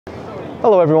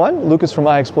Hello everyone, Lucas from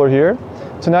iExplore here.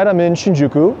 Tonight I'm in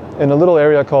Shinjuku in a little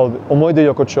area called Omoide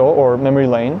Yokocho, or Memory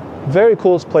Lane. Very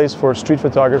cool place for street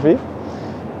photography.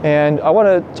 And I want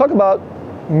to talk about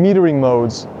metering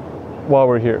modes while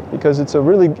we're here, because it's a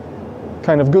really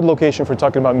kind of good location for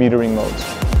talking about metering modes.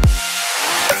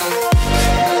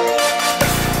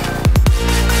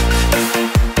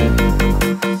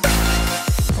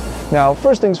 Now,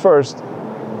 first things first,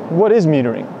 what is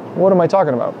metering? What am I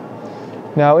talking about?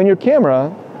 Now, in your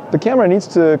camera, the camera needs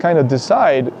to kind of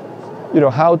decide,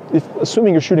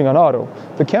 assuming you're shooting on auto,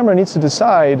 the camera needs to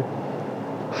decide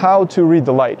how to read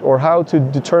the light or how to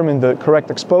determine the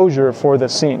correct exposure for the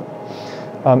scene.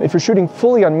 If you're shooting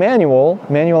fully on manual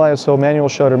ISO, manual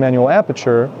shutter, manual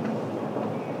aperture,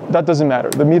 that doesn't matter.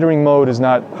 The metering mode is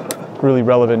not really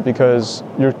relevant because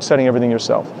you're setting everything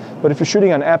yourself. But if you're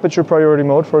shooting on aperture priority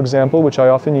mode, for example, which I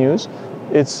often use,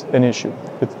 it's an issue.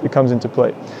 It comes into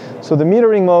play. So the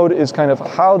metering mode is kind of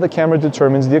how the camera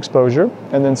determines the exposure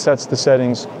and then sets the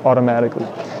settings automatically.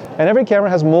 And every camera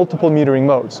has multiple metering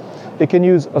modes. It can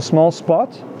use a small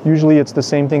spot. Usually it's the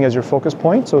same thing as your focus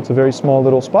point, so it's a very small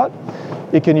little spot.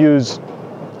 It can use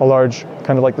a large,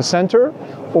 kind of like the center,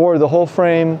 or the whole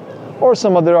frame, or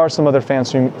there are some other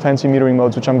fancy metering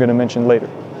modes, which I'm going to mention later.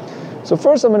 So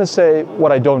first I'm going to say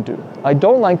what I don't do. I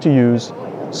don't like to use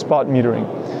spot metering.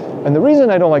 And the reason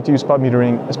I don't like to use spot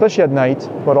metering, especially at night,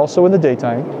 but also in the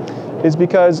daytime, is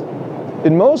because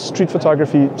in most street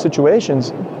photography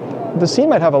situations, the scene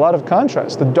might have a lot of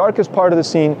contrast. The darkest part of the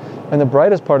scene and the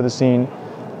brightest part of the scene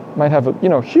might have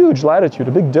a huge latitude,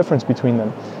 a big difference between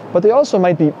them. But they also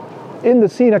might be in the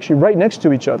scene actually right next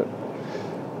to each other.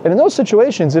 And in those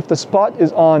situations, if the spot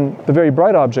is on the very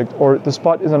bright object or the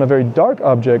spot is on a very dark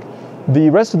object,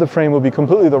 the rest of the frame will be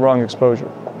completely the wrong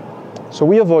exposure. So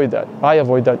we avoid that. I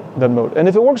avoid that mode. And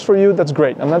if it works for you, that's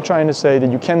great. I'm not trying to say that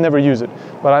you can never use it,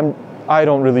 but I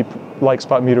don't really like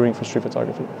spot metering for street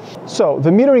photography. So the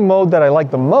metering mode that I like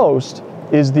the most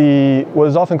is what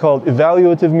is often called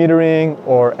evaluative metering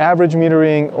or average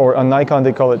metering, or on Nikon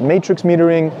they call it matrix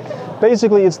metering.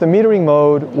 Basically, it's the metering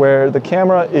mode where the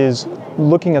camera is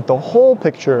looking at the whole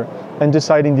picture and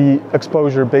deciding the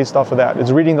exposure based off of that.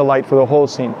 It's reading the light for the whole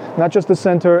scene, not just the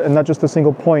center and not just a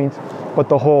single point, but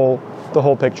the whole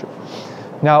picture.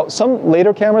 Now, some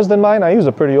later cameras than mine, I use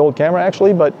a pretty old camera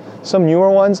actually, but some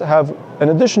newer ones have an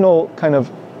additional kind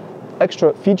of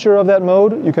extra feature of that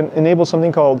mode. You can enable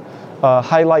something called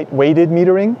highlight weighted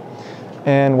metering.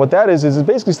 And what that is it's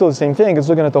basically still the same thing. It's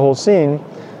looking at the whole scene,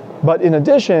 but in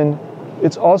addition,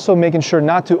 it's also making sure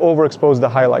not to overexpose the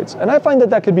highlights. And I find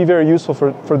that could be very useful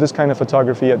for this kind of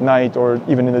photography at night or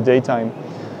even in the daytime.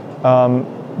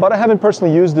 But I haven't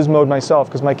personally used this mode myself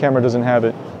because my camera doesn't have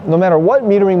it. No matter what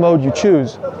metering mode you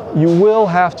choose, you will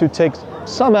have to take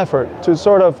some effort to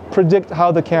sort of predict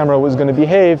how the camera was going to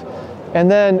behave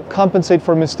and then compensate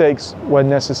for mistakes when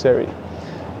necessary.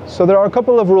 So there are a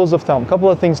couple of rules of thumb, a couple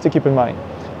of things to keep in mind.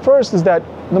 First is that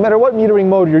no matter what metering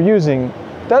mode you're using,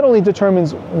 that only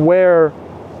determines where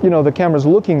the camera's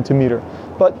looking to meter.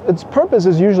 But its purpose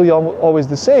is usually always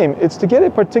the same. It's to get a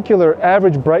particular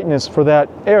average brightness for that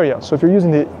area. So if you're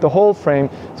using the whole frame,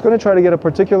 it's going to try to get a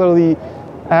particularly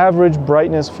average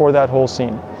brightness for that whole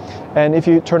scene. And if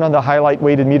you turn on the highlight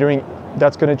weighted metering,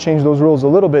 that's going to change those rules a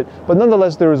little bit, but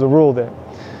nonetheless there is a rule there.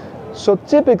 So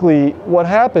typically what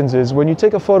happens is when you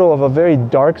take a photo of a very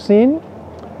dark scene,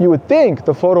 you would think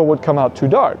the photo would come out too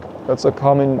dark. That's a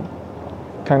common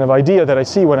kind of idea that I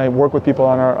see when I work with people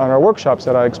on our workshops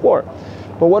that I explore.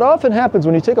 But what often happens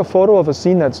when you take a photo of a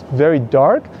scene that's very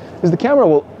dark is the camera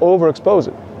will overexpose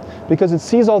it because it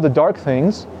sees all the dark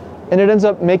things and it ends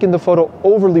up making the photo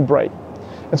overly bright.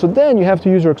 And so then you have to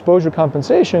use your exposure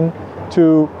compensation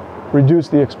to reduce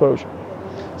the exposure.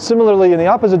 Similarly, in the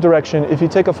opposite direction, if you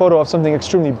take a photo of something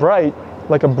extremely bright,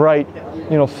 like a bright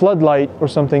floodlight or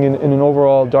something in an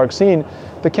overall dark scene,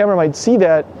 the camera might see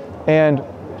that and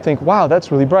think, wow,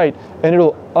 that's really bright, and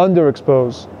it'll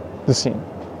underexpose the scene.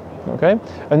 Okay?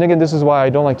 And again, this is why I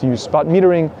don't like to use spot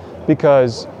metering,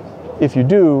 because if you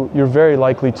do, you're very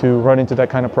likely to run into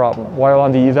that kind of problem. While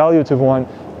on the evaluative one,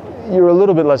 you're a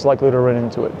little bit less likely to run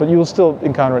into it, but you will still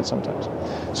encounter it sometimes.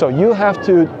 So you have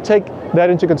to take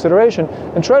that into consideration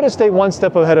and try to stay one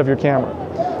step ahead of your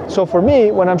camera. So for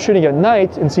me, when I'm shooting at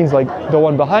night in scenes like the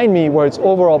one behind me where it's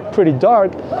overall pretty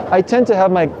dark, I tend to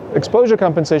have my exposure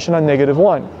compensation on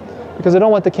 -1 because I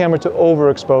don't want the camera to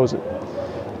overexpose it.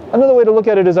 Another way to look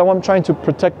at it is I'm trying to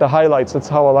protect the highlights. That's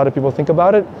how a lot of people think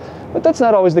about it. But that's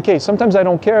not always the case. Sometimes I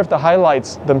don't care if the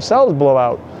highlights themselves blow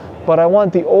out, but I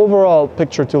want the overall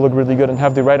picture to look really good and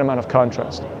have the right amount of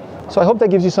contrast. So I hope that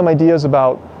gives you some ideas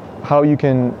about how you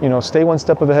can, stay one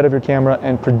step ahead of your camera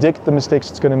and predict the mistakes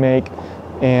it's going to make,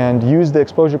 and use the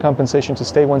exposure compensation to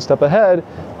stay one step ahead,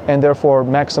 and therefore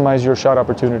maximize your shot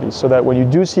opportunities, so that when you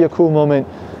do see a cool moment,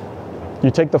 you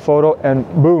take the photo and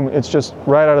boom, it's just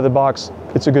right out of the box.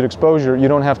 It's a good exposure. You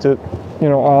don't have to,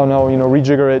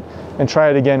 rejigger it and try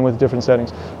it again with different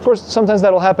settings. Of course, sometimes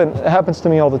that'll happen. It happens to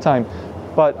me all the time.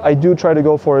 But I do try to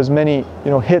go for as many,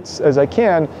 hits as I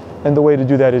can, and the way to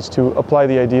do that is to apply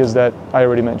the ideas that I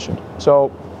already mentioned.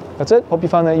 So that's it. Hope you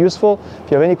found that useful.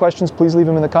 If you have any questions, please leave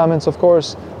them in the comments, of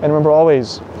course. And remember,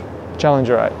 always challenge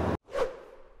your eye.